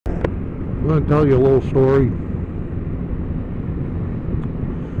I'm going to tell you a little story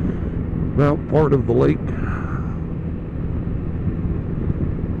about part of the lake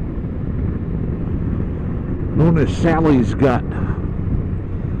known as Sally's Gut.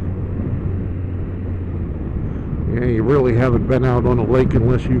 Yeah, you really haven't been out on a lake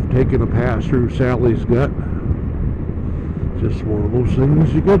unless you've taken a pass through Sally's Gut. Just one of those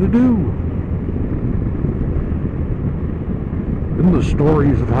things you got to do. And the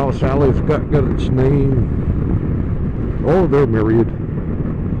stories of how Sally's Gut got its name, oh, they're myriad.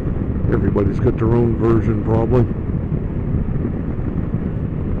 Everybody's got their own version, probably.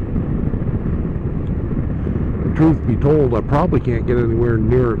 The truth be told, I probably can't get anywhere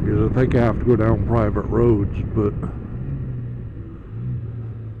near it because I think I have to go down private roads, but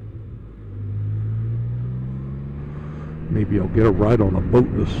maybe I'll get a ride on a boat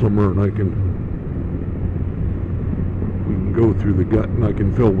this summer and we can go through the gut and I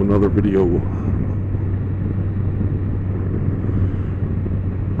can film another video.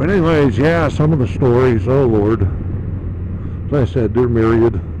 But anyways, yeah, some of the stories, oh Lord, as I said, they're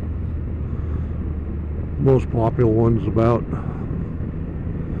myriad. Most popular ones about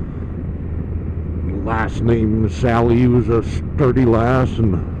last name Sally, was a sturdy lass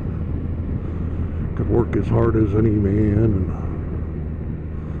and could work as hard as any man and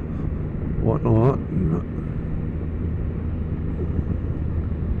whatnot, and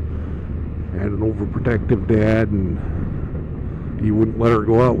had an overprotective dad, and he wouldn't let her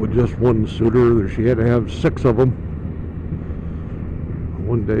go out with just one suitor. She had to have 6 of them.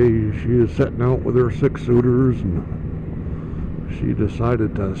 One day she was setting out with her 6 suitors, and she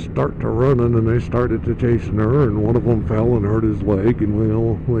decided to start to running, and they started to chasing her, and one of them fell and hurt his leg, and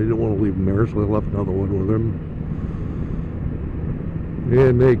well, they didn't want to leave him there, so they left another one with him.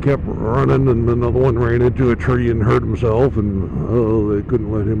 And they kept running, and another one ran into a tree and hurt himself, and oh, they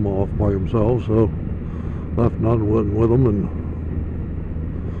couldn't let him off by himself, so left another one with him, and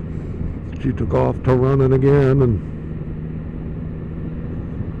she took off to running again, and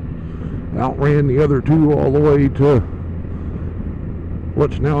outran the other 2 all the way to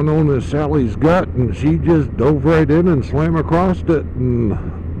what's now known as Sally's Gut, and she just dove right in and slammed across it, and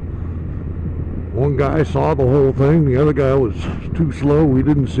one guy saw the whole thing, the other guy was too slow, he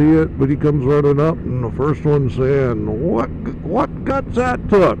didn't see it, but he comes running up, and the first one saying, what guts that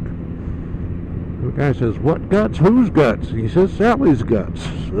took? The guy says, what guts? Whose guts? He says, Sally's guts.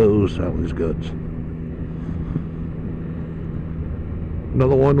 Oh, Sally's guts.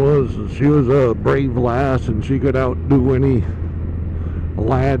 Another one was, she was a brave lass, and she could outdo any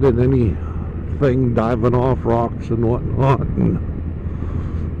lad in anything, diving off rocks and whatnot, and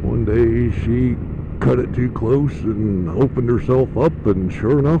one day she cut it too close and opened herself up, and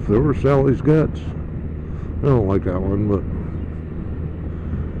sure enough, there were Sally's guts. I don't like that one, but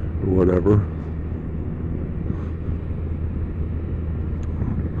whatever.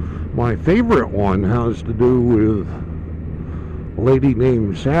 My favorite one has to do with a lady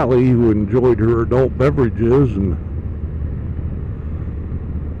named Sally who enjoyed her adult beverages, and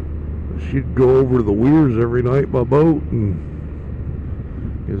she'd go over to the Weirs every night by boat, and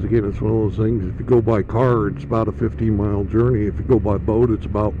because again, it's one of those things, if you go by car, it's about a 15-mile journey. If you go by boat, it's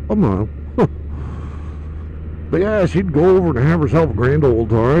about a mile. But yeah, she'd go over and have herself a grand old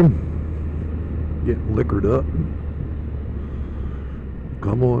time, get liquored up,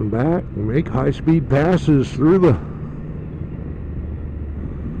 come on back and make high-speed passes through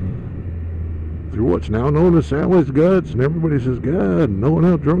what's now known as Sally's Guts, and everybody says, God, knowing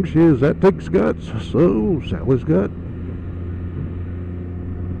how drunk she is, that takes guts. So, Sally's Gut.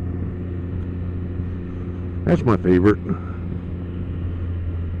 That's my favorite.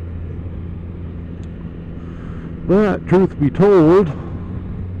 But, truth be told,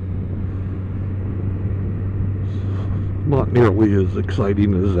 not nearly as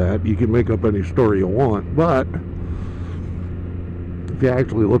exciting as that. You can make up any story you want, but if you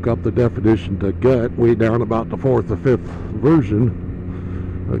actually look up the definition to gut, way down about the 4th or 5th version,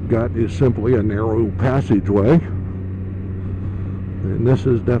 a gut is simply a narrow passageway. And this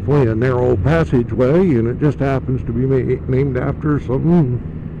is definitely a narrow passageway, and it just happens to be named after some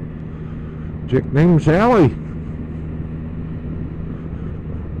chick named Sally.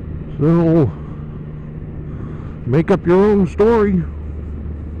 So, make up your own story.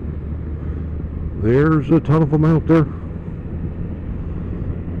 There's a ton of them out there.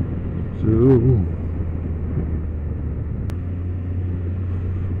 So,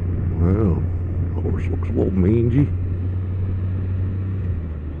 well, horse looks a little mangy.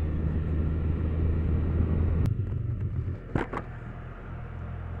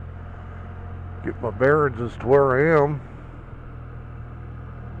 Get my bearings as to where I am.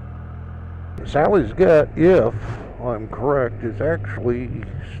 Sally's Gut, if I'm correct, is actually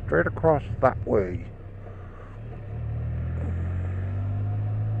straight across that way.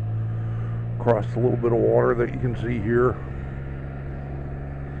 Across the little bit of water that you can see here.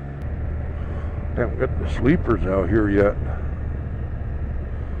 Haven't got the sleepers out here yet.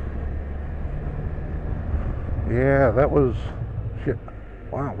 Yeah, that was shit.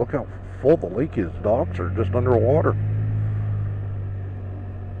 Wow, look how full the lake is. Docks are just underwater.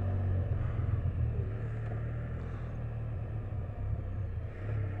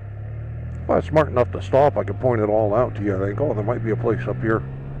 If I was smart enough to stop, I could point it all out to you. I think, oh, there might be a place up here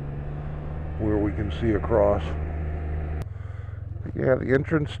where we can see across. Yeah, the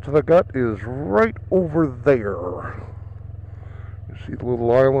entrance to the gut is right over there. You see the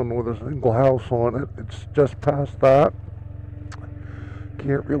little island with a single house on it. It's just past that.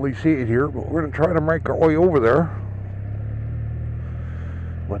 Can't really see it here, but we're going to try to make our way over there.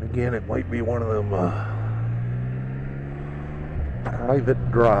 But again, it might be one of them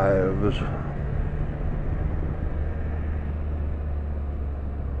private drives.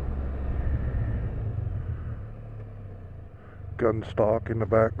 Gun stock in the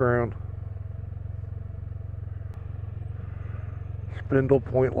background. Spindle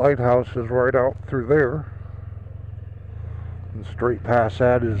Point Lighthouse is right out through there. And straight past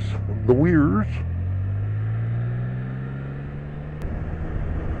that is the Weirs.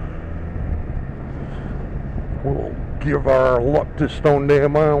 We'll give our luck to Stone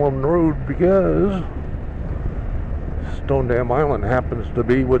Dam Island Road because Stone Dam Island happens to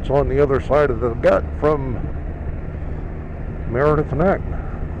be what's on the other side of the gut from Meredith Neck.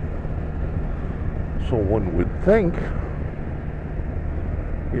 So one would think,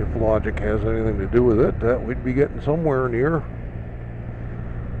 if logic has anything to do with it, that we'd be getting somewhere near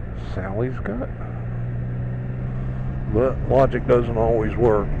Sally's Gut. But logic doesn't always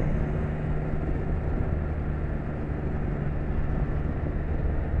work.